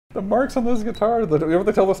The marks on this guitar, what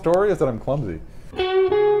they tell the story is that I'm clumsy.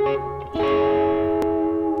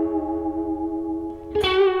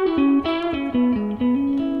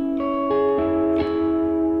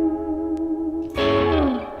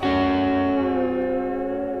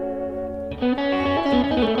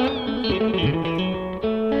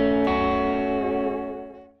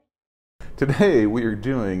 Today we are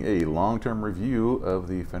doing a long-term review of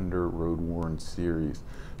the Fender Road Worn series.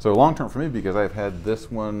 So long-term for me because I've had this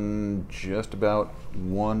one just about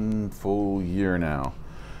 1 full year now.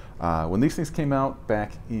 When these things came out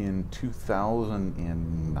back in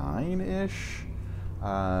 2009-ish,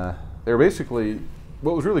 they were basically,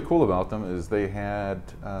 what was really cool about them is they had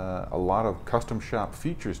a lot of custom shop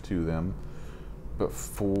features to them, but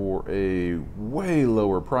for a way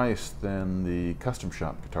lower price than the custom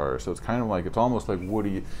shop guitars. So it's kind of like, it's almost like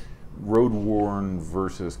Woody Road Worn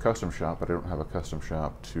versus custom shop, but I don't have a custom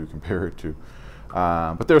shop to compare it to.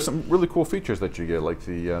 But there are some really cool features that you get, like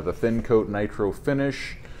the thin coat nitro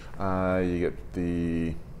finish. You get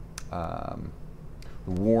the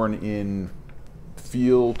worn in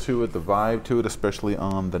feel to it, the vibe to it, especially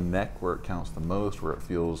on the neck where it counts the most, where it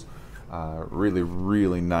feels really,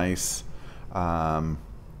 really nice. So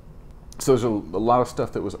there's a lot of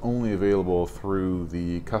stuff that was only available through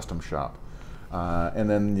the custom shop. And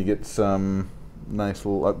then you get some nice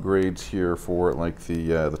little upgrades here for it, like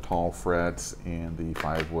the tall frets and the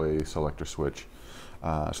 5-way selector switch.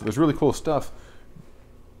 So there's really cool stuff,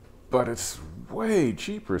 but it's way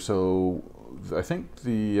cheaper. So I think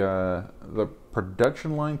the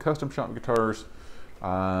production line custom shop guitars,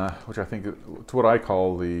 which I think it's what I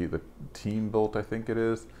call the team built, I think it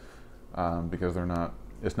is. Because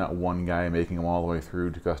it's not one guy making them all the way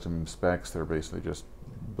through to custom specs. They're basically just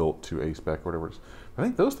built to a spec or whatever it is. I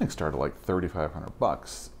think those things started like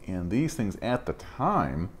 $3,500, and these things at the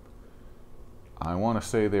time, I want to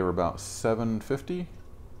say they were about $750,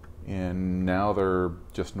 and now they're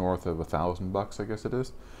just north of $1,000, I guess it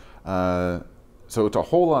is. So it's a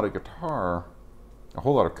whole lot of guitar, a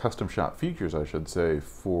whole lot of custom shop features, I should say,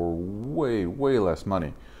 for way, way less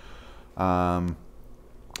money.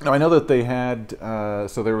 Now I know that they had,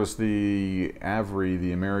 so there was the Avery,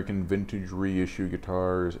 the American Vintage Reissue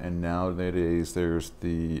guitars, and nowadays there's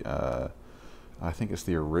the, I think it's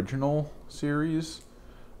the original series.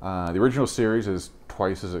 The original series is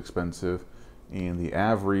twice as expensive, and the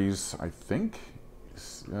Averys, I think,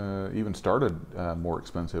 even started more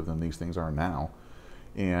expensive than these things are now.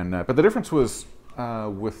 And but the difference was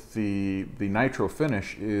with the nitro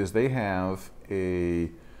finish is they have a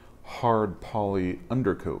hard poly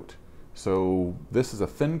undercoat. So this is a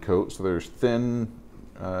thin coat, so there's thin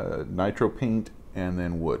nitro paint and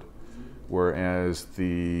then wood, whereas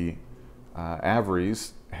the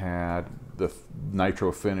Averys had the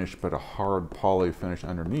nitro finish but a hard poly finish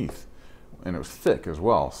underneath, and it was thick as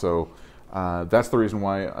well. So that's the reason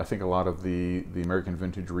why I think a lot of the American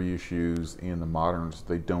Vintage reissues and the moderns,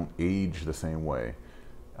 they don't age the same way,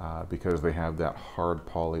 because they have that hard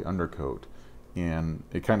poly undercoat. And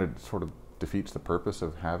it kind of sort of defeats the purpose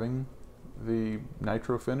of having the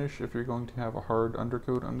nitro finish if you're going to have a hard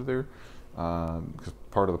undercoat under there, because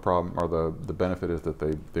part of the problem, or the benefit, is that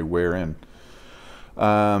they wear in.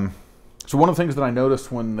 So one of the things that I noticed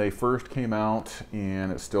when they first came out,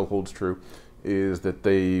 and it still holds true, is that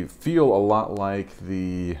they feel a lot like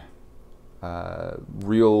the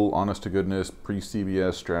real honest-to-goodness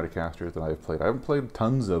pre-CBS Stratocasters that I've played. I haven't played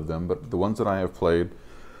tons of them, but the ones that I have played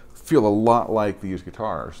feel a lot like these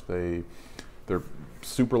guitars. They're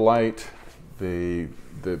super light. The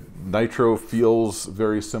nitro feels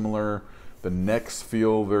very similar. The necks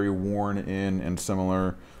feel very worn in and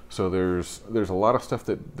similar. So there's a lot of stuff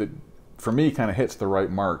that for me kind of hits the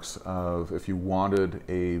right marks of if you wanted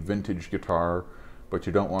a vintage guitar, but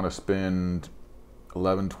you don't want to spend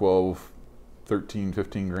 11, 12, 13,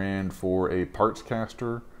 15 grand for a parts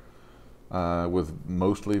caster with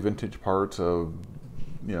mostly vintage parts of,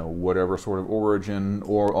 you know, whatever sort of origin,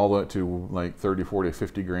 or all the way to like 30, 40,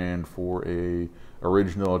 50 grand for a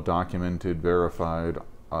original, documented, verified,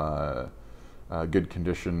 good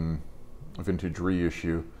condition vintage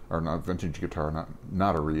reissue, or not vintage guitar,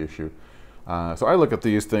 not a reissue. So I look at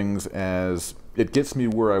these things as it gets me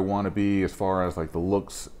where I want to be as far as like the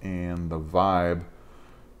looks and the vibe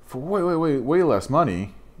for way less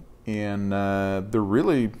money, and they're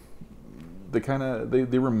really,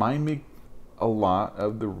 they remind me a lot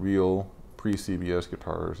of the real pre-CBS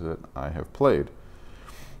guitars that I have played.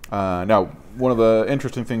 Now, one of the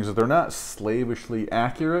interesting things is they're not slavishly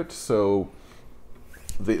accurate. So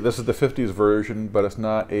this is the 50s version, but it's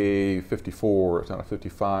not a 54, it's not a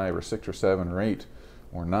 55 or 6 or 7 or 8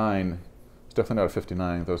 or 9. It's definitely not a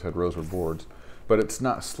 59. Those had rosewood boards, but it's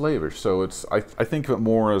not slavish. So it's I think of it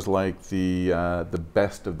more as like the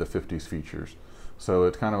best of the 50s features. So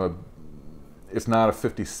it's kind of a, it's not a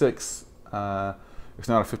 56. It's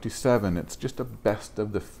not a 57. It's just a best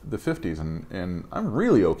of the 50s, and I'm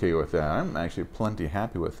really okay with that. I'm actually plenty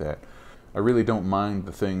happy with that. I really don't mind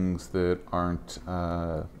the things that aren't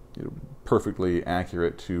perfectly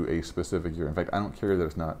accurate to a specific year. In fact, I don't care that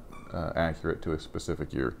it's not accurate to a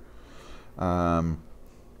specific year. And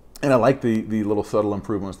I like the little subtle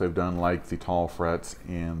improvements they've done, like the tall frets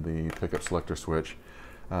and the pickup selector switch.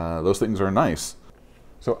 Those things are nice.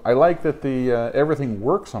 So I like that the everything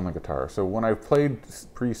works on the guitar. So when I've played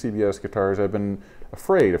pre-CBS guitars, I've been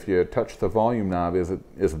afraid if you touch the volume knob, is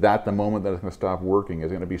that the moment that it's going to stop working?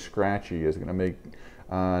 Is it going to be scratchy? Is it going to make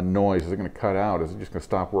noise? Is it going to cut out? Is it just going to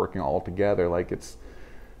stop working altogether? Like it's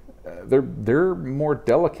they're more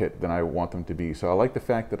delicate than I want them to be. So I like the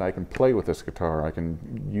fact that I can play with this guitar. I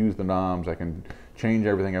can use the knobs. I can change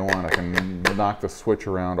everything I want. I can knock the switch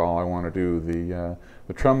around all I want to do.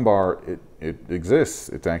 The trum bar, it exists.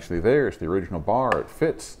 It's actually there. It's the original bar. It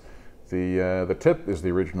fits. The tip is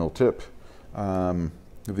the original tip.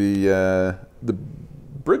 The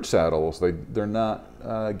bridge saddles, they're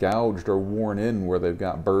not gouged or worn in where they've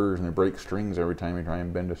got burrs and they break strings every time you try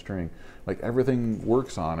and bend a string. Like everything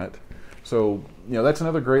works on it. So that's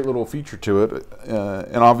another great little feature to it.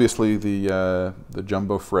 And obviously the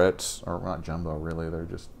jumbo frets, or not jumbo really, they're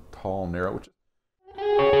just tall, narrow.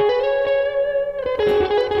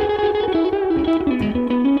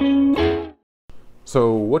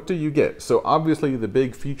 So what do you get? So obviously the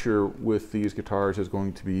big feature with these guitars is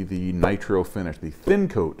going to be the nitro finish, the thin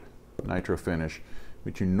coat nitro finish,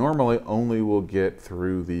 which you normally only will get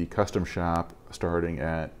through the custom shop starting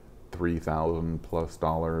at $3,000 plus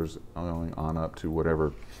going on up to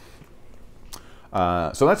whatever.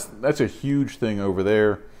 So that's a huge thing over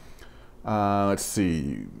there. Let's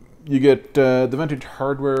see. You get the vintage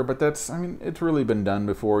hardware, but it's really been done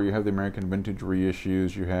before. You have the American Vintage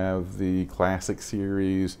reissues, you have the Classic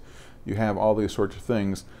series, you have all these sorts of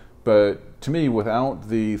things. But to me, without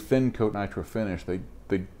the thin coat nitro finish, they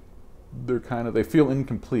feel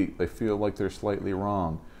incomplete. They feel like they're slightly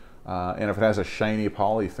wrong. And if it has a shiny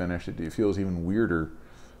poly finish, it feels even weirder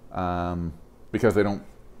because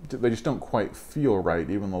they just don't quite feel right,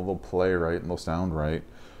 even though they'll play right and they'll sound right.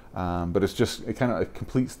 But it kind of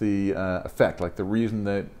completes the effect. Like the reason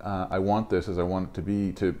that I want this is I want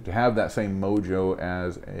it to have that same mojo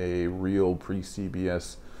as a real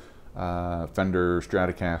pre-CBS Fender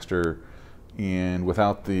Stratocaster, and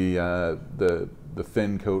without the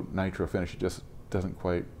thin coat nitro finish, it just doesn't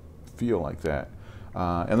quite feel like that.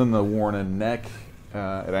 And then the worn-in neck,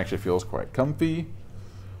 it actually feels quite comfy.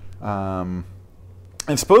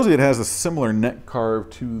 And supposedly it has a similar neck carve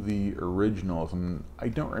to the originals, and I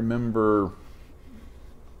don't remember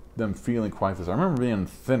them feeling quite this. I remember being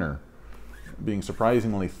thinner, being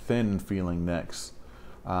surprisingly thin feeling necks.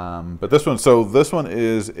 But this one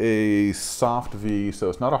is a soft V, so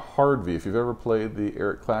it's not a hard V. If you've ever played the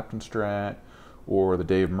Eric Clapton Strat or the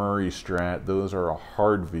Dave Murray Strat, those are a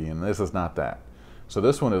hard V, and this is not that. So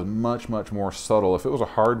this one is much, much more subtle. If it was a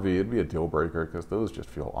hard V, it'd be a deal breaker because those just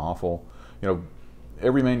feel awful.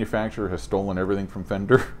 Every manufacturer has stolen everything from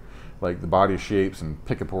Fender, like the body shapes and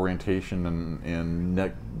pickup orientation and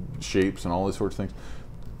neck shapes and all these sorts of things.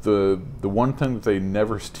 The one thing that they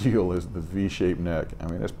never steal is the V-shaped neck. I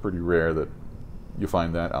mean, it's pretty rare that you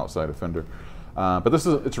find that outside of Fender. But it's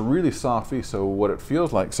a really soft V. So what it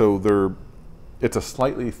feels like, it's a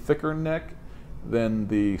slightly thicker neck than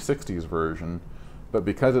the 60s version, but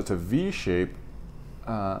because it's a V-shape,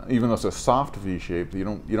 even though it's a soft V shape, you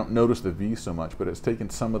don't notice the V so much, but it's taken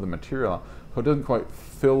some of the material out, so it doesn't quite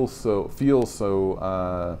feel so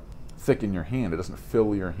thick in your hand. It doesn't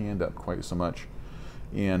fill your hand up quite so much,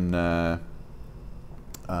 and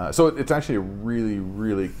so it's actually a really,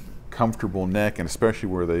 really comfortable neck, and especially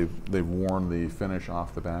where they've worn the finish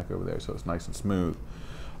off the back over there, so it's nice and smooth.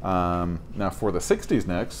 Now for the 60s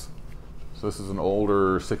necks, so this is an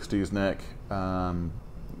older 60s neck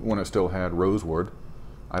when it still had rosewood.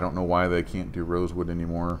 I don't know why they can't do rosewood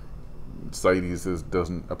anymore. CITES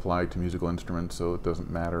doesn't apply to musical instruments, so it doesn't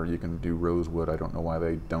matter. You can do rosewood. I don't know why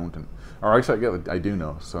they don't. Or actually, I do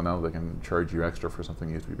know. So now they can charge you extra for something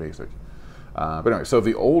that used to be basic. But anyway, so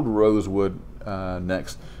the old rosewood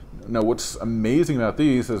necks. Now, what's amazing about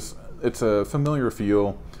these is it's a familiar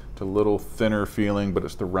feel. It's a little thinner feeling, but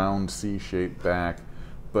it's the round C-shaped back.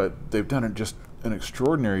 But they've done just an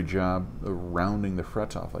extraordinary job of rounding the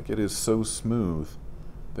frets off. Like, it is so smooth,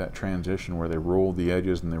 that transition where they rolled the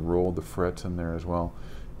edges and they rolled the frets in there as well.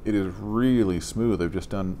 it is really smooth. They've just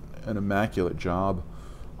done an immaculate job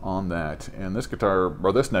on that. And this guitar,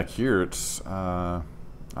 or this neck here, it's I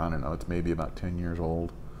don't know, it's maybe about 10 years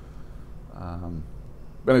old.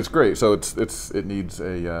 But it's great. So it needs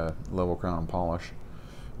a level crown polish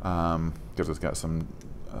because it's got some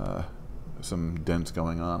dents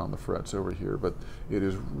going on the frets over here. But it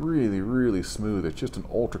is really, really smooth. It's just an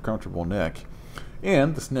ultra comfortable neck.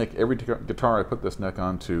 And this neck, every guitar I put this neck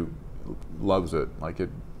onto loves it. Like, it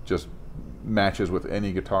just matches with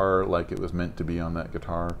any guitar like it was meant to be on that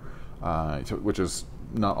guitar, which is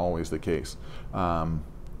not always the case. But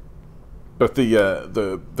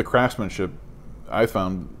the craftsmanship I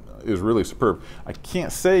found is really superb. I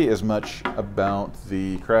can't say as much about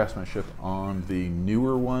the craftsmanship on the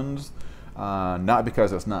newer ones, not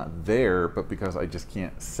because it's not there, but because I just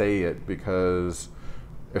can't say it, because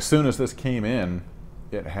as soon as this came in,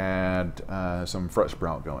 it had some fret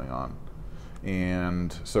sprout going on.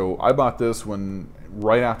 And so I bought this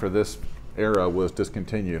right after this era was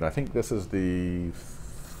discontinued. I think this is the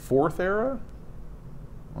 4th era?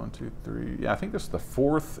 1, 2, 3. Yeah, I think this is the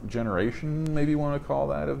 4th generation, maybe you want to call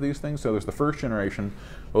that, of these things. So there's the 1st generation,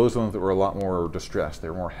 those ones that were a lot more distressed. They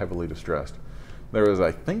were more heavily distressed. There was,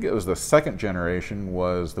 I think it was the 2nd generation,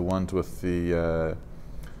 was the ones with the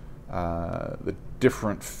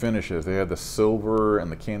different finishes. They had the silver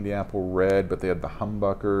and the candy apple red, but they had the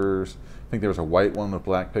humbuckers. I think there was a white one with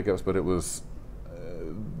black pickups, but it was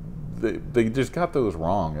they just got those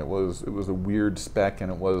wrong. It was a weird spec,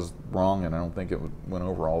 and it was wrong, and I don't think it went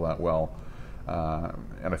over all that well.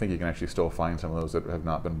 And I think you can actually still find some of those that have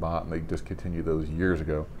not been bought, and they discontinued those years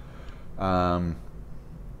ago. And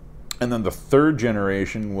then the 3rd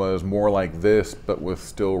generation was more like this, but with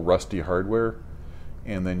still rusty hardware.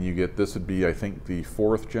 And then you get, this would be, I think, the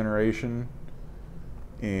 4th generation,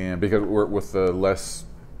 and because we're with the less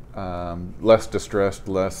distressed,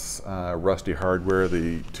 less rusty hardware,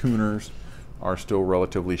 the tuners are still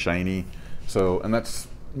relatively shiny. So, and that's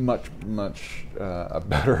much a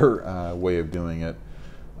better way of doing it.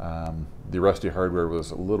 The rusty hardware was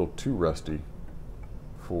a little too rusty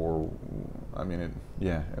for, I mean,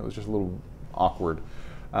 it was just a little awkward.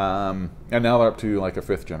 And now they're up to like a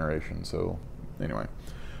 5th generation. So anyway,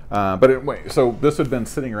 but anyway, so this had been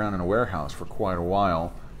sitting around in a warehouse for quite a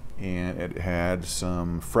while, and it had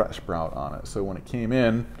some fret sprout on it. So when it came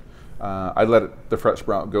in, I let the fret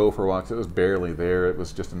sprout go for a while because it was barely there. It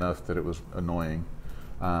was just enough that it was annoying.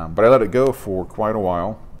 But I let it go for quite a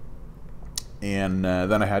while, and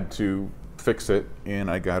then I had to fix it, and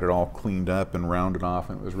I got it all cleaned up and rounded off,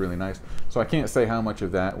 and it was really nice. So I can't say how much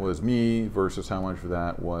of that was me versus how much of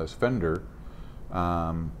that was Fender,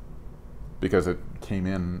 because it came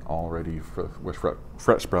in already with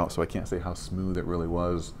fret sprout, so I can't say how smooth it really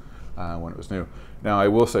was when it was new. Now I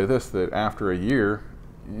will say this, that after a year,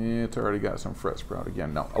 it's already got some fret sprout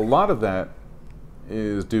again. Now a lot of that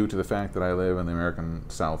is due to the fact that I live in the American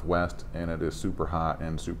Southwest, and it is super hot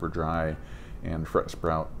and super dry, and fret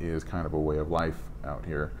sprout is kind of a way of life out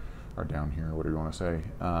here, or down here, whatever you want to say.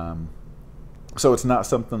 So it's not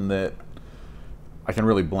something that I can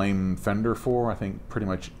really blame Fender for. I think pretty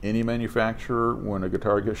much any manufacturer, when a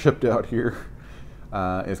guitar gets shipped out here,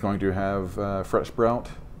 is going to have fret sprout.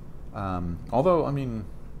 Although, I mean,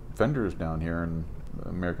 Fender's down here in the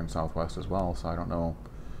American Southwest as well, so I don't know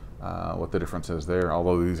what the difference is there.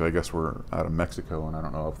 Although these, I guess, were out of Mexico, and I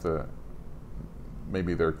don't know if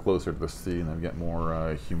maybe they're closer to the sea and they get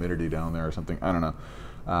more humidity down there or something. I don't know.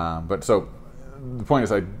 But so the point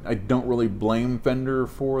is, I don't really blame Fender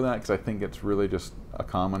for that, because I think it's really just a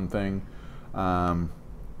common thing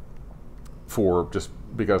for just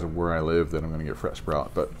because of where I live that I'm going to get fret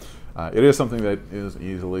sprout. But it is something that is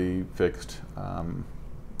easily fixed,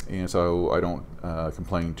 and so I don't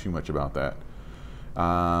complain too much about that.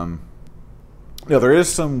 Now there is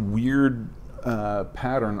some weird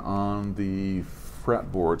pattern on the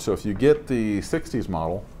fretboard. So if you get the 60s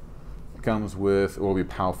model, it comes with, it will be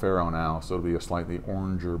Pau Ferro now, so it'll be a slightly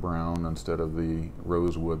oranger brown instead of the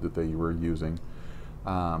rosewood that they were using.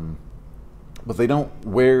 But they don't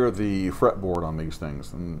wear the fretboard on these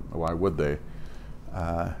things, and why would they?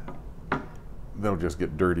 They'll just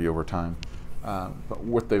get dirty over time. But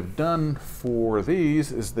what they've done for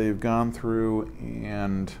these is they've gone through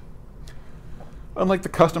and, unlike the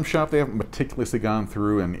custom shop, they haven't meticulously gone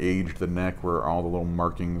through and aged the neck where all the little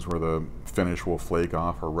markings where the finish will flake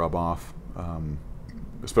off or rub off,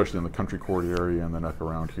 especially in the country chord area and the neck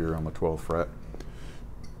around here on the 12th fret.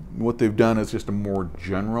 What they've done is just a more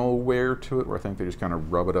general wear to it, where I think they just kind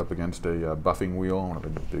of rub it up against a buffing wheel, one of the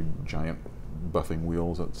big giant buffing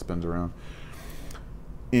wheels that spins around.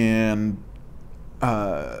 And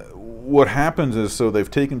What happens is, so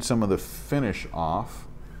they've taken some of the finish off,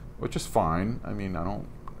 which is fine. I mean,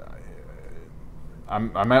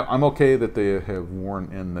 I'm okay that they have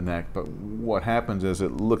worn in the neck, but what happens is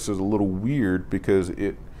it looks as a little weird because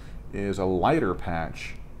it is a lighter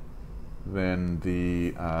patch than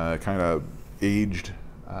the kind of aged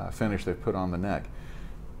finish they put on the neck.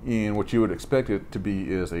 And what you would expect it to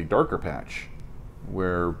be is a darker patch,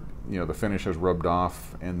 where the finish has rubbed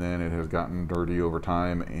off and then it has gotten dirty over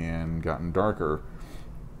time and gotten darker.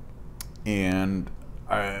 And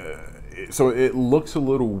so it looks a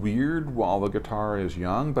little weird while the guitar is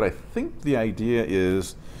young, but I think the idea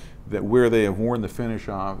is that where they have worn the finish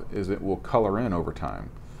off is it will color in over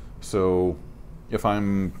time. So if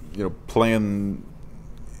I'm playing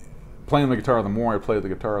the guitar, the more I play the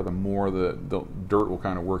guitar, the more the dirt will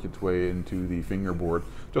kind of work its way into the fingerboard,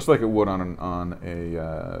 just like it would on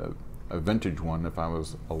a vintage one if I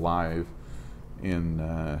was alive in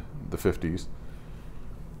the 50s.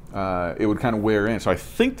 It would kind of wear in. So I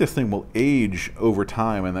think this thing will age over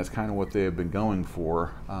time, and that's kind of what they have been going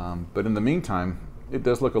for. But in the meantime, it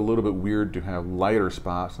does look a little bit weird to have lighter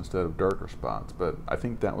spots instead of darker spots, but I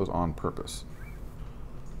think that was on purpose.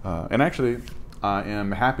 And actually, I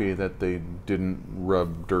am happy that they didn't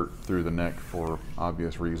rub dirt through the neck for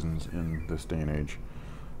obvious reasons in this day and age.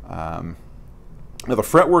 Now the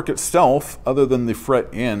fretwork itself, other than the fret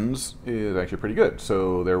ends, is actually pretty good.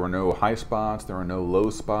 So there were no high spots, there were no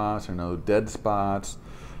low spots, there were no dead spots.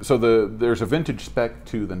 So there's a vintage spec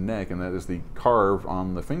to the neck, and that is the carve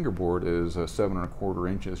on the fingerboard is 7 1/4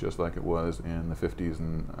 inches, just like it was in the 50s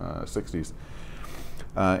and 60s.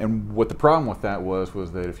 And what the problem with that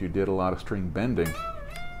was that if you did a lot of string bending,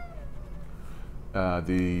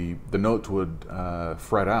 the notes would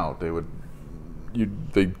fret out.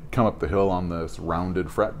 They'd come up the hill on this rounded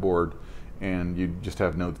fretboard, and you'd just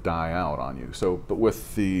have notes die out on you. So, but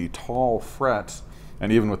with the tall frets,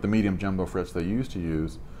 and even with the medium jumbo frets they used to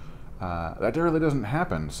use, that really doesn't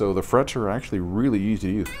happen. So the frets are actually really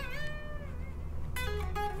easy to use.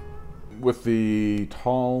 With the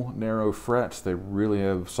tall, narrow frets, they really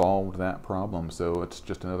have solved that problem. So it's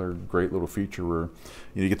just another great little feature where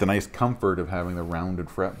you get the nice comfort of having the rounded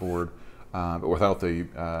fretboard, but without the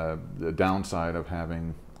downside of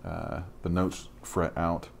having the notes fret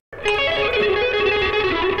out.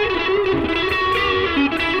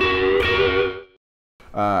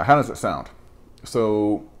 How does it sound?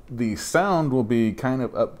 So the sound will be kind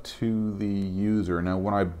of up to the user. Now,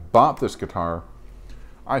 when I bought this guitar,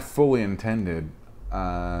 I fully intended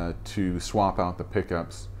to swap out the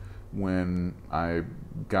pickups when I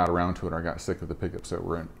got around to it. I got sick of the pickups that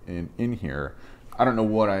were in here. I don't know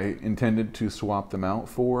what I intended to swap them out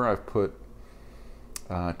for. I've put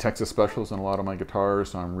Texas specials in a lot of my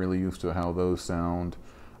guitars, so I'm really used to how those sound.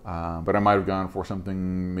 But I might have gone for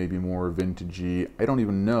something maybe more vintagey. I don't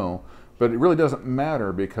even know. But it really doesn't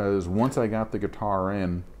matter, because once I got the guitar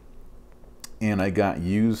in and I got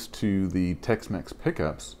used to the Tex-Mex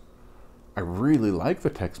pickups, I really like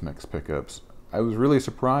the Tex-Mex pickups. I was really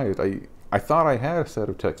surprised. I thought I had a set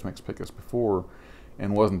of Tex-Mex pickups before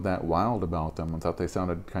and wasn't that wild about them and thought they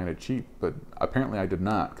sounded kind of cheap, but apparently I did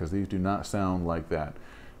not, because these do not sound like that.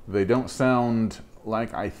 They don't sound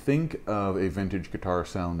like I think of a vintage guitar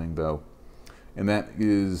sounding, though, and that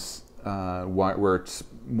is where it's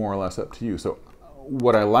more or less up to you. So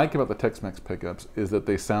what I like about the Tex-Mex pickups is that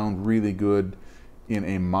they sound really good in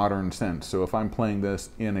a modern sense. So if I'm playing this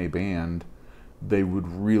in a band, they would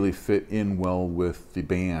really fit in well with the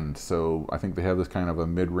band. So I think they have this kind of a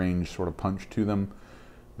mid-range sort of punch to them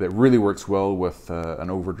that really works well with an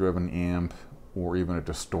overdriven amp or even a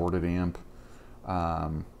distorted amp.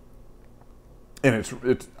 And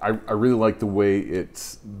I really like the way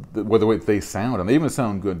the way they sound, and they even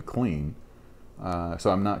sound good clean. So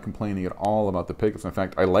I'm not complaining at all about the pickups. In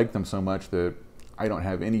fact, I like them so much that I don't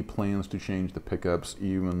have any plans to change the pickups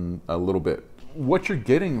even a little bit. What you're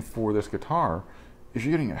getting for this guitar is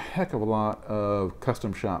you're getting a heck of a lot of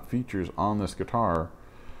custom shop features on this guitar.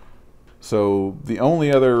 So the only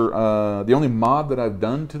mod that I've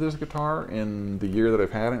done to this guitar in the year that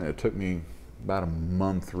I've had it, and it took me about a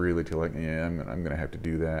month really to like, yeah, I'm gonna have to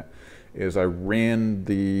do that, is I ran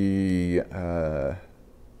the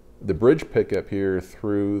bridge pickup here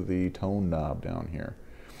through the tone knob down here,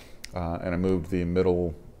 and I moved the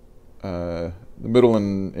middle and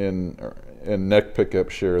neck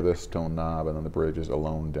pickup share this tone knob, and then the bridge is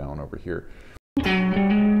alone down over here.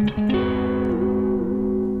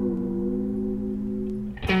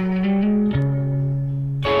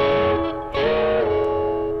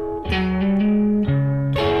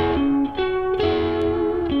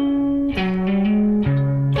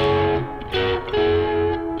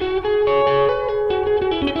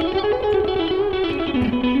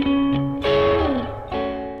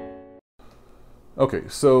 Okay,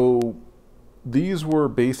 so these were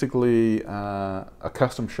basically a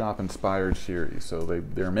custom shop inspired series. So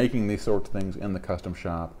they're making these sorts of things in the custom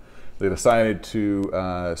shop. They decided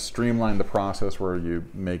to streamline the process where you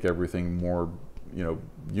make everything more,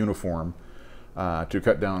 uniform to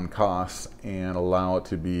cut down costs and allow it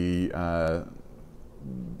to be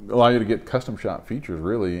allow you to get custom shop features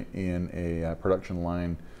really in a production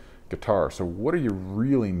line guitar. So what are you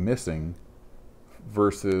really missing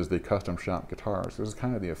versus the custom shop guitars? This is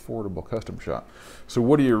kind of the affordable custom shop. So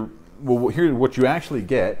here's what you actually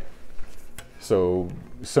get. So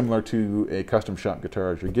similar to a custom shop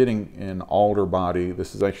guitar, you're getting an alder body.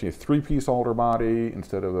 This is actually a 3-piece alder body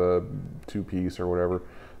instead of a 2-piece or whatever.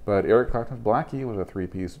 But Eric Clapton's Blackie was a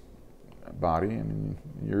 3-piece body, and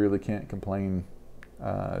you really can't complain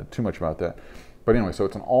too much about that. But anyway, so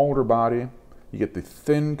it's an alder body. You get the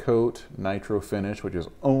thin coat nitro finish, which is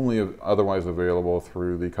only otherwise available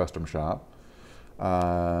through the custom shop.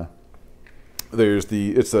 There's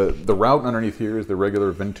the route underneath here is the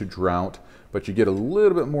regular vintage route, but you get a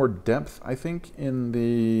little bit more depth, I think, in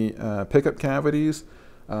the pickup cavities.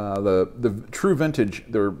 The true vintage,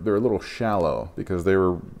 they're a little shallow because they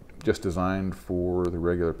were just designed for the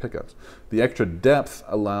regular pickups. The extra depth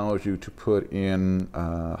allows you to put in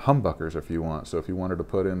humbuckers if you want. So if you wanted to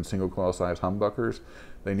put in single coil size humbuckers,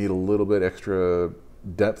 they need a little bit extra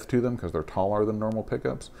depth to them because they're taller than normal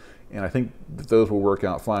pickups. And I think that those will work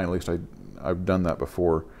out fine. At least I've done that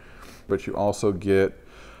before. But you also get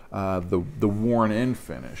the worn in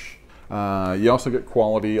finish. You also get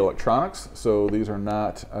quality electronics, so these are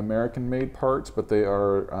not American-made parts, but they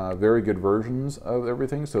are very good versions of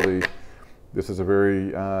everything. So this is a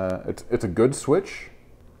very, it's a good switch.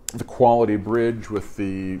 The quality bridge with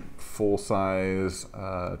the full-size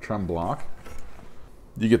trim block.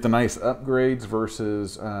 You get the nice upgrades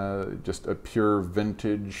versus just a pure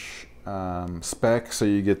vintage spec. So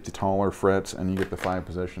you get the taller frets and you get the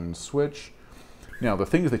 5-position switch. Now the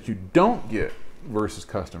things that you don't get versus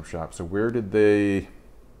custom shop. So where did they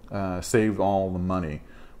save all the money?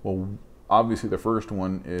 Well, obviously the first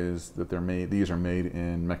one is that these are made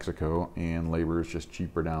in Mexico and labor is just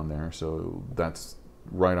cheaper down there. So that's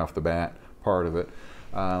right off the bat part of it.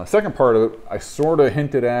 Second part of it, I sort of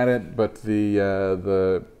hinted at it, but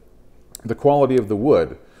the quality of the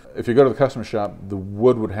wood. If you go to the custom shop, the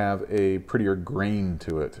wood would have a prettier grain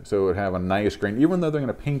to it. So it would have a nice grain, even though they're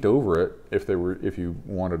going to paint over it if you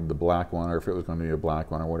wanted the black one, or if it was going to be a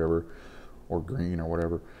black one or whatever, or green or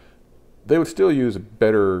whatever. They would still use a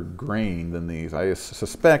better grain than these. I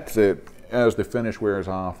suspect that as the finish wears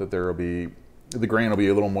off, that the grain will be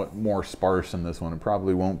a little more sparse in this one. It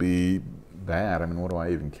probably won't be bad. I mean, what do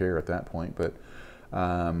I even care at that point?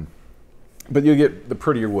 But you get the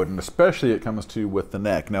prettier wood, and especially it comes to with the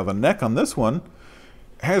neck. Now the neck on this one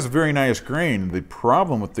has very nice grain. The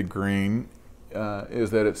problem with the grain is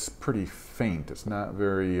that it's pretty faint. It's not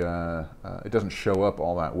very, it doesn't show up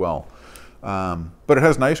all that well. But it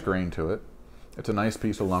has nice grain to it. It's a nice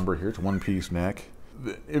piece of lumber here. It's a 1-piece neck.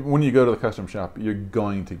 When you go to the custom shop, you're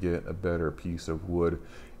going to get a better piece of wood.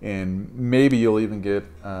 And maybe you'll even get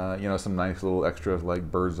some nice little extras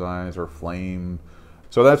like bird's eyes or flame.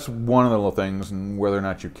 So that's one of the little things, and whether or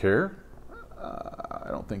not you care, I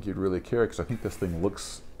don't think you'd really care, because I think this thing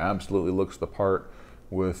absolutely looks the part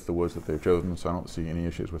with the woods that they've chosen, so I don't see any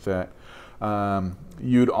issues with that.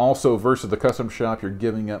 You'd also, versus the custom shop, you're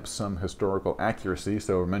giving up some historical accuracy.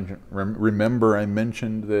 So remember I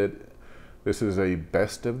mentioned that this is a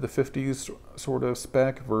best of the 50s sort of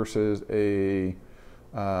spec versus a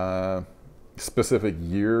specific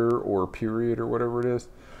year or period or whatever it is.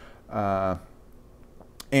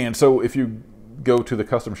 And so if you go to the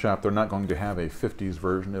custom shop, they're not going to have a 50s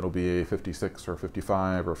version. It'll be a 56 or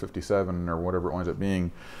 55 or 57 or whatever it winds up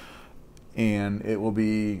being. And it will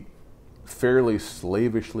be fairly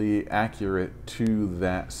slavishly accurate to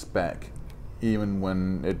that spec, even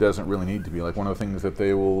when it doesn't really need to be. Like one of the things that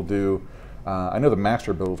they will do, I know the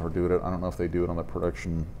master builders will do it. I don't know if they do it on the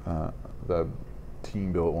production, the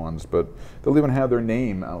team built ones, but they'll even have their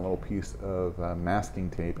name on a little piece of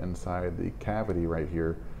masking tape inside the cavity right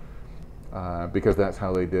here, because that's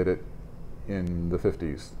how they did it in the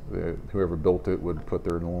 50s. Whoever built it would put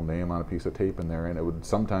their little name on a piece of tape in there, and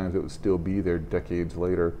sometimes it would still be there decades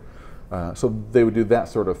later. So they would do that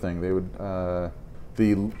sort of thing. They would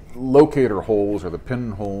the locator holes or the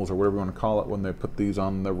pinholes or whatever you want to call it, when they put these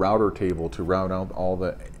on the router table to route out all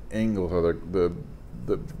the angles or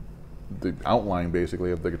the outline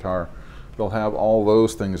basically of the guitar. They'll have all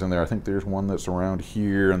those things in there. I think there's one that's around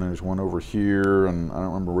here, and there's one over here, and I don't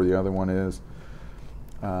remember where the other one is.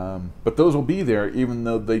 But those will be there even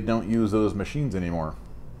though they don't use those machines anymore.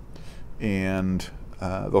 And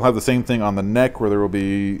they'll have the same thing on the neck, where there will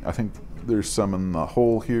be, I think there's some in the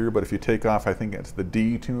hole here, but if you take off, I think it's the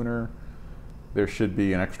D tuner, there should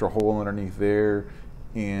be an extra hole underneath there.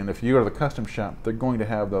 And if you go to the custom shop, they're going to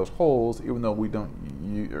have those holes, even though I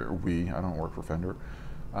don't work for Fender.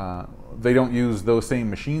 They don't use those same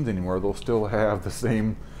machines anymore. They'll still have the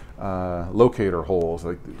same locator holes,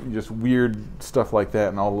 like just weird stuff like that,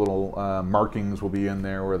 and all the little markings will be in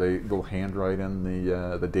there where they'll handwrite in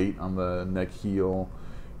the date on the neck heel,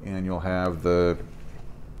 and you'll have there's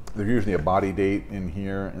usually a body date in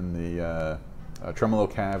here in the tremolo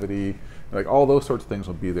cavity, like all those sorts of things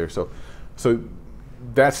will be there. So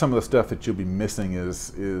that's some of the stuff that you'll be missing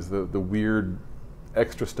is the weird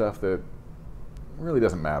extra stuff that really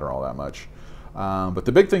doesn't matter all that much. But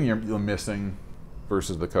the big thing you're missing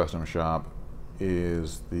versus the custom shop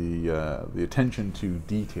is the attention to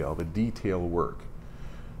detail, the detail work.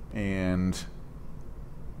 And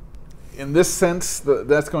in this sense,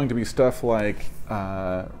 that's going to be stuff like,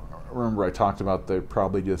 remember I talked about they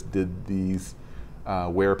probably just did these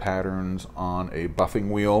wear patterns on a buffing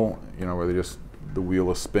wheel, you know, where the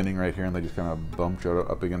wheel is spinning right here and they just kind of bump it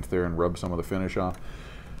up against there and rub some of the finish off.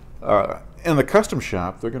 In the custom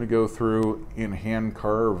shop, they're going to go through and hand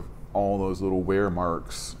carve all those little wear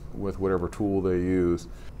marks with whatever tool they use.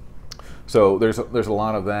 So there's a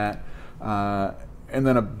lot of that. And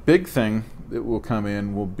then a big thing that will come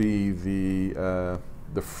in will be the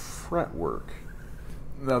fret work.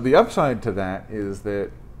 Now the upside to that is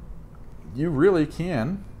that you really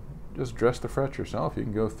can just dress the frets yourself. You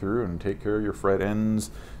can go through and take care of your fret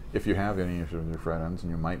ends, if you have any of your fret ends,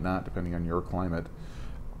 and you might not, depending on your climate.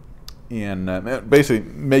 And basically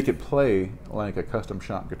make it play like a custom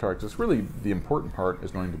shop guitar, because it's really the important part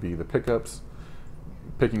is going to be the pickups,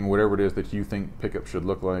 picking whatever it is that you think pickups should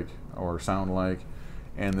look like or sound like,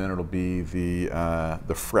 and then it'll be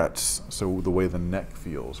the frets, so the way the neck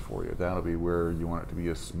feels for you. That'll be where you want it to be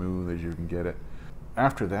as smooth as you can get it.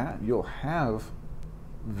 After that, you'll have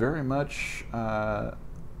very much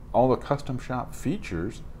all the custom shop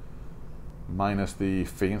features, minus the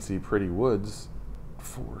fancy pretty woods,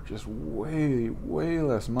 for just way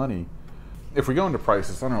less money. If we go into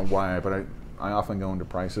prices, I don't know why, but I often go into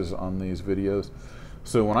prices on these videos.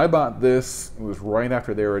 So when I bought this, it was right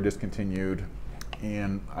after they were discontinued,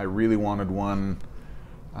 and I really wanted one,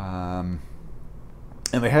 and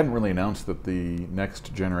they hadn't really announced that the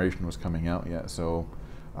next generation was coming out yet. So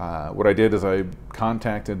what I did is I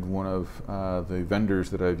contacted one of the vendors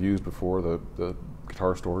that I've used before, the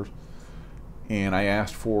guitar stores, and I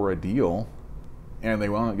asked for a deal, and they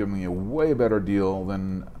wound up giving me a way better deal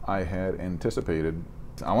than I had anticipated.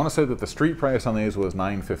 I want to say that the street price on these was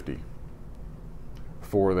 $950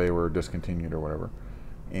 before they were discontinued or whatever.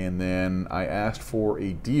 And then I asked for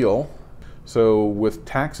a deal. So with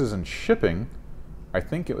taxes and shipping, I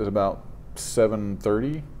think it was about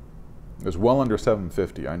 $730. It was well under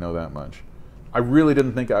 $750, I know that much. I really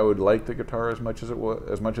didn't think I would like the guitar as much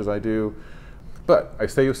as I do, but I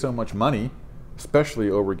saved so much money, especially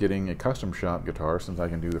over getting a custom shop guitar, since I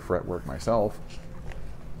can do the fret work myself.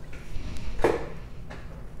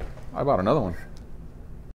 I bought another one.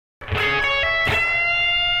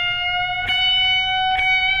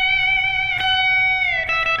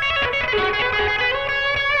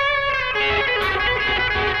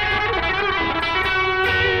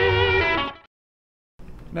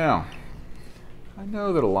 Now, I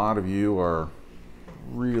know that a lot of you are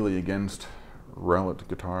really against relic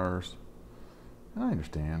guitars, and I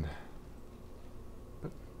understand,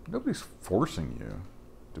 but nobody's forcing you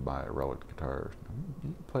to buy a relic guitar.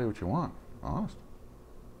 You can play what you want, honest.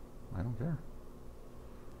 I don't care.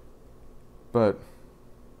 But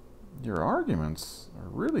your arguments are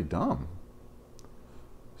really dumb.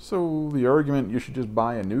 So the argument you should just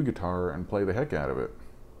buy a new guitar and play the heck out of it.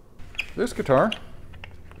 This guitar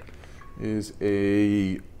is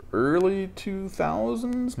a early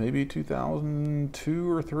 2000s, maybe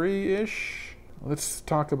 2002 or 3-ish. Let's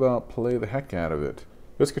talk about play the heck out of it.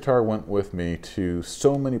 This guitar went with me to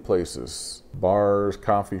so many places. Bars,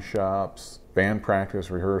 coffee shops, band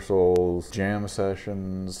practice, rehearsals, jam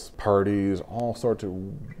sessions, parties, all sorts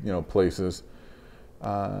of places.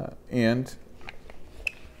 And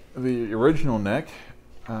the original neck,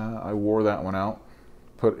 I wore that one out,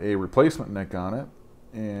 put a replacement neck on it,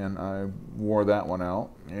 and I wore that one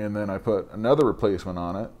out, and then I put another replacement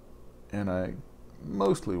on it, and I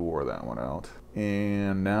mostly wore that one out.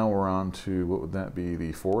 And now we're on to, what would that be,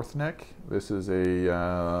 the fourth neck? This is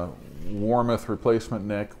a Warmoth replacement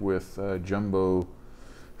neck with jumbo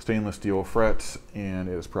stainless steel frets, and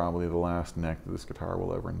it is probably the last neck that this guitar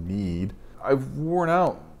will ever need. I've worn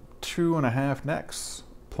out 2.5 necks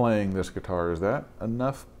playing this guitar. Is that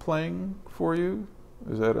enough playing for you?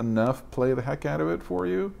 Is that enough play the heck out of it for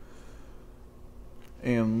you?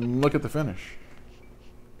 And look at the finish.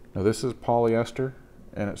 Now this is polyester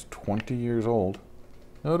and it's 20 years old.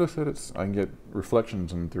 Notice that I can get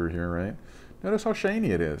reflections in through here, right? Notice how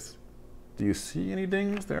shiny it is. Do you see any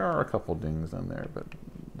dings? There are a couple dings in there, but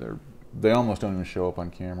they almost don't even show up on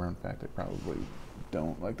camera. In fact, they probably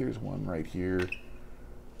don't. Like there's one right here.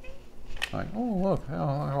 Like, oh look how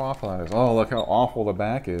awful that is. Oh, look how awful the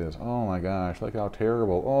back is. Oh my gosh, look how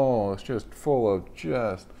terrible. Oh, it's just full of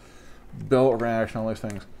just belt rash and all these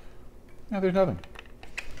things. Yeah, there's nothing.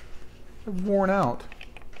 I've worn out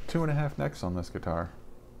 2.5 necks on this guitar.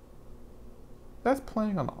 That's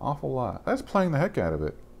playing an awful lot. That's playing the heck out of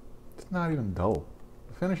it. It's not even dull.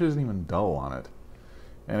 The finish isn't even dull on it.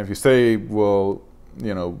 And if you say, well,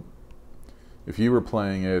 you know, if you were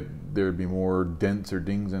playing it, there'd be more dents or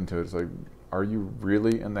dings into it. It's like, are you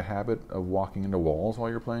really in the habit of walking into walls while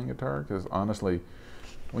you're playing guitar? Because honestly,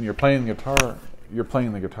 when you're playing the guitar, you're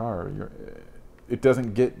playing the guitar. It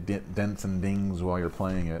doesn't get dents and dings while you're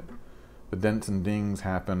playing it. The dents and dings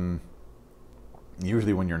happen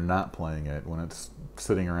usually when you're not playing it, when it's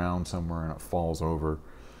sitting around somewhere and it falls over.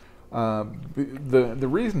 The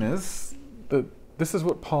reason is that this is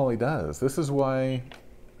what poly does. This is why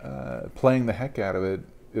playing the heck out of it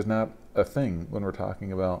is not a thing when we're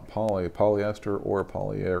talking about polyester or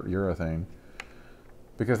polyurethane,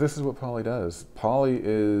 because this is what poly does.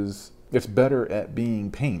 It's better at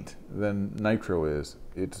being paint than nitro is.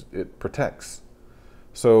 It protects.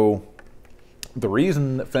 So the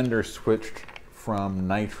reason that Fender switched from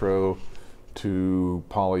nitro to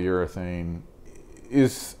polyurethane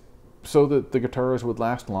is so that the guitars would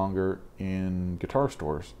last longer in guitar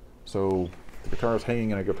stores. So the guitar is hanging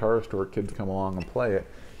in a guitar store, kids come along and play it.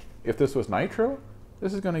 If this was nitro,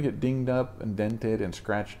 this is going to get dinged up and dented and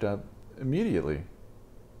scratched up immediately.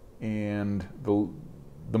 And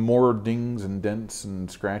the more dings and dents and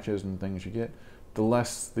scratches and things you get, the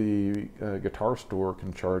less the guitar store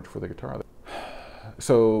can charge for the guitar.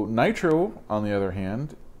 So nitro, on the other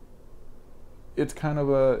hand, it's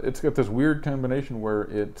got this weird combination where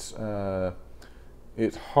it's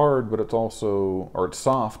hard, but it's also, or it's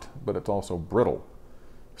soft, but it's also brittle.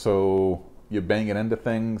 So you bang it into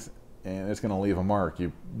things and it's going to leave a mark.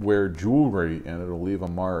 You wear jewelry and it'll leave a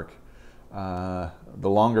mark. The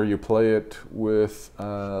longer you play it with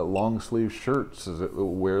long sleeve shirts, it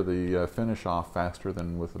will wear the finish off faster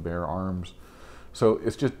than with the bare arms. So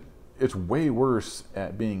it's way worse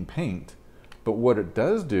at being paint. But what it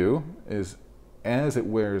does do is, as it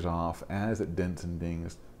wears off, as it dents and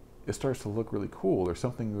dings, it starts to look really cool. There's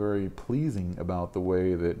something very pleasing about the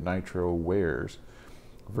way that nitro wears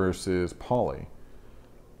versus poly.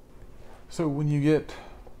 So when you get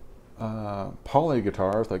poly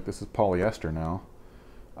guitars, like this is polyester now.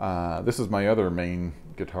 This is my other main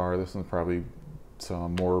guitar. This is probably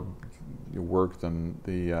some more work than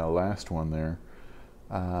the last one there.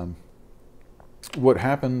 What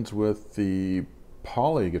happens with the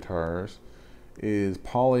poly guitars is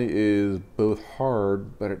poly is both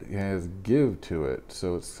hard, but it has give to it,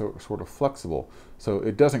 so it's sort of flexible. So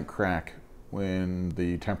it doesn't crack when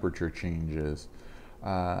the temperature changes.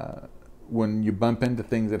 When you bump into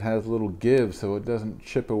things, it has a little give, so it doesn't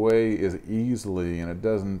chip away as easily, and it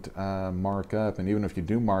doesn't mark up. And even if you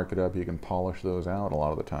do mark it up, you can polish those out a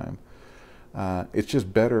lot of the time. It's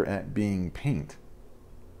just better at being paint.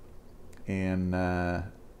 And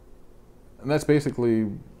that's basically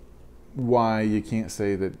why you can't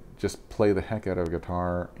say that just play the heck out of a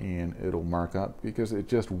guitar and it'll mark up, because it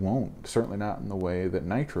just won't. Certainly not in the way that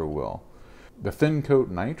nitro will. The thin coat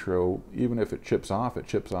nitro, even if it chips off,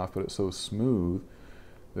 but it's so smooth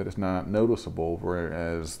that it's not noticeable,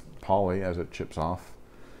 whereas poly, as it chips off,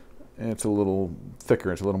 it's a little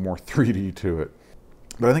thicker, it's a little more 3D to it.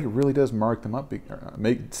 But I think it really does mark them up,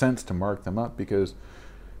 make sense to mark them up, because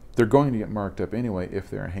they're going to get marked up anyway if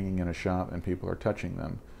they're hanging in a shop and people are touching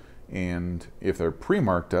them. And if they're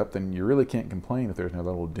pre-marked up, then you really can't complain if there's a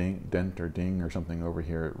little dent or ding or something over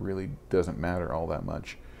here. It really doesn't matter all that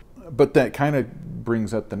much. But that kind of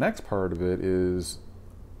brings up the next part of it is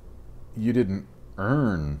you didn't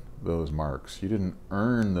earn those marks. You didn't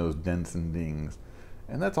earn those dents and dings.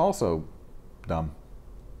 And that's also dumb.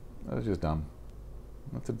 That's just dumb.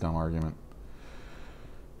 That's a dumb argument.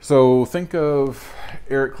 So think of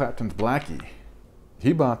Eric Clapton's Blackie.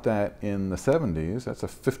 He bought that in the 70s. That's a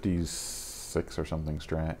 56 or something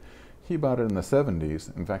Strat. He bought it in the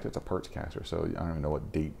 70s. In fact, it's a parts caster, so I don't even know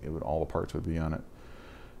what date all the parts would be on it.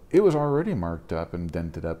 it was already marked up and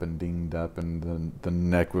dented up and dinged up, and the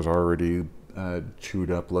neck was already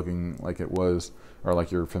chewed up, looking like it was, or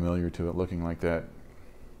like you're familiar to it looking like that.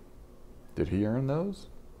 Did he earn those?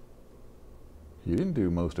 He didn't do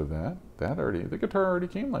most of that. The guitar already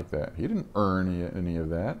came like that. He didn't earn any of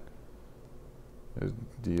that.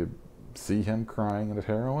 Do you see him crying at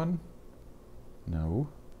heroin? No.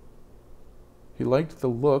 He liked the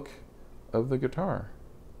look of the guitar.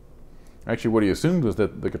 Actually, what he assumed was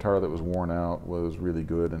that the guitar that was worn out was really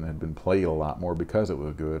good and had been played a lot more because it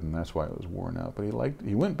was good, and that's why it was worn out. But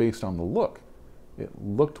he went based on the look. It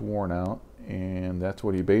looked worn out, and that's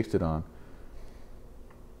what he based it on.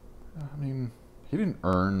 I mean, he didn't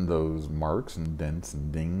earn those marks and dents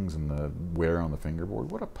and dings and the wear on the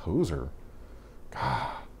fingerboard. What a poser.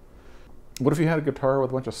 God. What if you had a guitar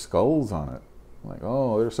with a bunch of skulls on it? Like,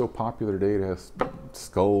 oh, they're so popular today, it has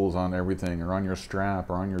skulls on everything, or on your strap,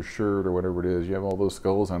 or on your shirt, or whatever it is. You have all those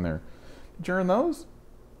skulls on there. Did you earn those?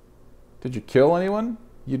 Did you kill anyone?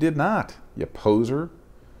 You did not, you poser.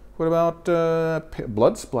 What about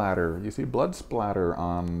blood splatter? You see blood splatter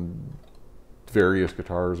on various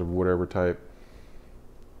guitars of whatever type.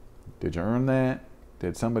 Did you earn that?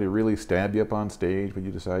 Did somebody really stab you up on stage, but you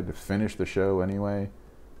decided to finish the show anyway?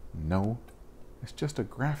 No, it's just a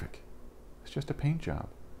graphic. It's just a paint job.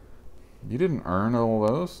 You didn't earn all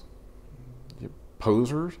those, you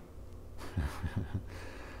posers.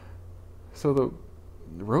 So the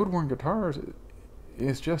road-worn guitars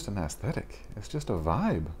is just an aesthetic. It's just a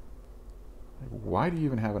vibe. Why do you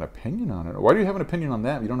even have an opinion on it? Why do you have an opinion on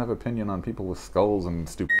that? You don't have an opinion on people with skulls and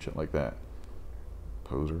stupid shit like that.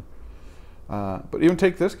 Poser. But even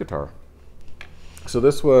take this guitar. So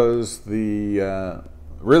this was the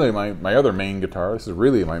really my other main guitar. This is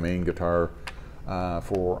really my main guitar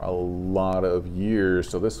for a lot of years.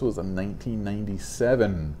 So this was a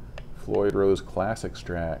 1997 Floyd Rose Classic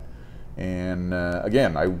Strat. And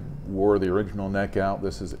again, I wore the original neck out.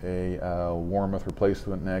 This is a Warmoth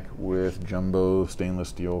replacement neck with jumbo stainless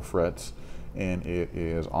steel frets. And it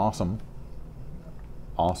is awesome.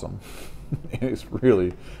 Awesome. It's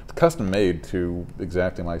custom made to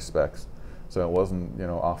exactly my specs. So it wasn't, you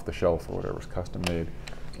know, off the shelf or whatever. It's custom made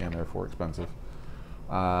and therefore expensive.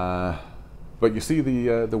 But you see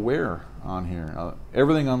the wear on here.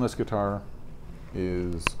 Everything on this guitar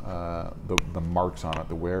is the marks on it,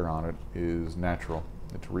 the wear on it is natural.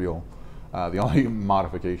 It's real. The only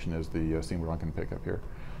modification is the Seymour Duncan pickup here.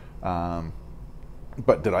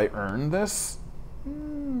 But did I earn this?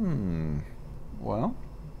 Well,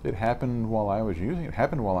 it happened while I was using it. It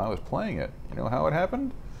happened while I was playing it. You know how it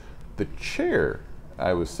happened? The chair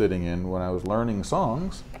I was sitting in when I was learning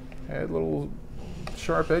songs had little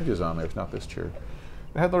sharp edges on there. It's not this chair.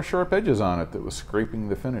 It had little sharp edges on it that was scraping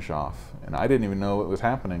the finish off. And I didn't even know it was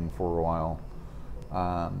happening for a while.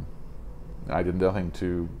 I did nothing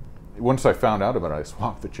to... Once I found out about it, I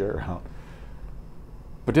swapped the chair out.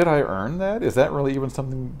 But did I earn that? Is that really even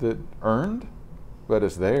something that earned? But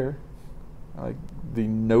it's there. Like, the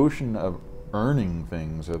notion of earning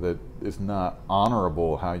things, or that it's not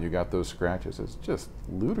honorable how you got those scratches, is just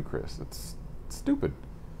ludicrous. It's stupid.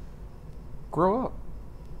 Grow up.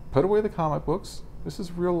 Put away the comic books. This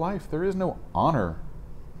is real life. There is no honor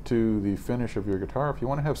to the finish of your guitar. If you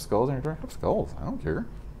want to have skulls on your guitar, have skulls. I don't care.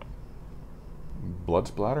 Blood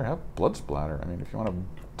splatter, have blood splatter. I mean, if you want a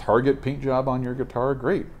target paint job on your guitar,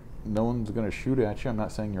 great. No one's going to shoot at you. I'm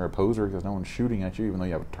not saying you're a poser because no one's shooting at you even though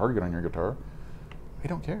you have a target on your guitar. I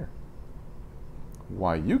don't care.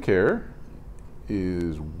 Why you care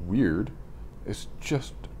is weird. It's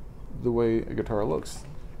just the way a guitar looks.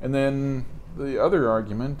 And then the other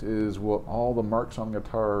argument is, well, all the marks on the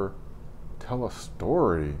guitar tell a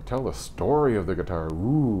story. Tell the story of the guitar.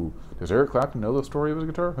 Ooh, does Eric Clapton know the story of his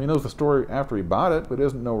guitar? He knows the story after he bought it, but he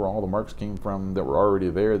doesn't know where all the marks came from that were already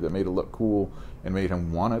there that made it look cool and made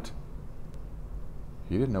him want it.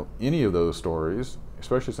 He didn't know any of those stories,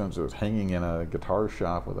 especially since it was hanging in a guitar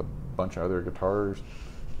shop with a bunch of other guitars.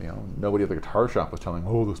 You know, nobody at the guitar shop was telling,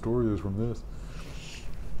 oh, the story is from this.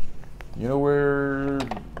 You know where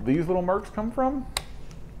these little marks come from?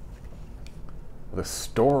 The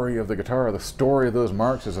story of the guitar, the story of those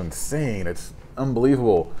marks is insane. It's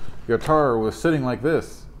unbelievable. The guitar was sitting like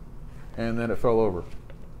this, and then it fell over.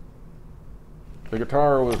 The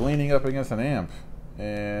guitar was leaning up against an amp,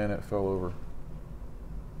 and it fell over.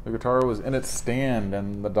 The guitar was in its stand,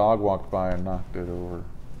 and the dog walked by and knocked it over.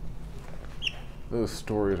 Those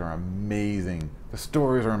stories are amazing. The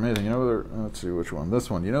stories are amazing. You know, let's see which one. This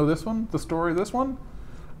one. You know this one? The story of this one?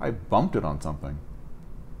 I bumped it on something.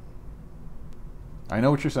 I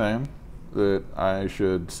know what you're saying, that I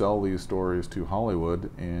should sell these stories to Hollywood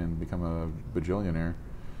and become a bajillionaire.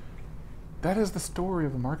 that is the story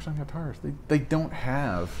of the marks on guitars. They don't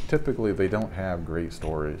have, typically they don't have great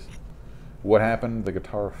stories. What happened? The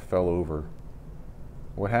guitar fell over.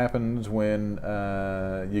 What happens when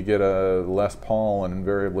you get a Les Paul and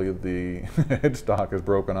invariably the headstock is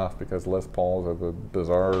broken off because Les Pauls have a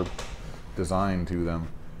bizarre design to them?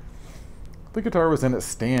 The guitar was in its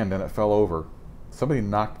stand and it fell over. Somebody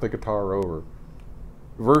knocked the guitar over.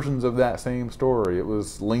 Versions of that same story. It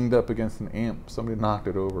was leaned up against an amp. Somebody knocked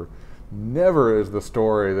it over. Never is the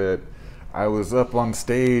story that I was up on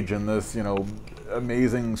stage and this, you know,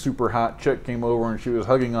 amazing super hot chick came over and she was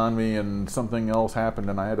hugging on me and something else happened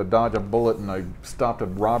and I had to dodge a bullet and I stopped a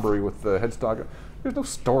robbery with the headstock. There's no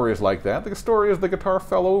stories like that. The story is the guitar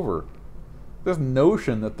fell over. This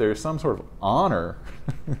notion that there's some sort of honor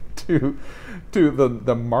to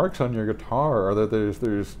the marks on your guitar, or that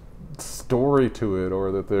there's story to it,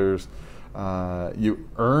 or that there's you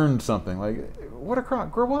earned something. Like, what a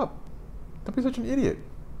crock! Grow up! Don't be such an idiot.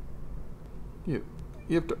 You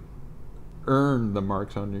have to earn the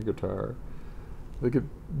marks on your guitar.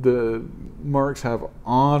 The marks have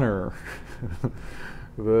honor.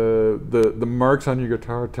 the marks on your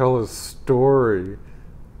guitar tell a story.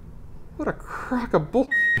 What a crock of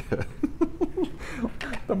bullshit.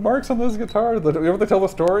 The marks on this guitar, whatever they tell the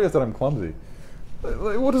story is that I'm clumsy.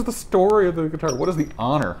 What is the story of the guitar? What is the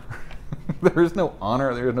honor? There is no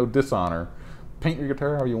honor, there is no dishonor. Paint your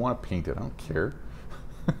guitar how you want to paint it, I don't care.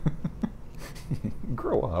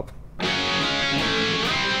 Grow up.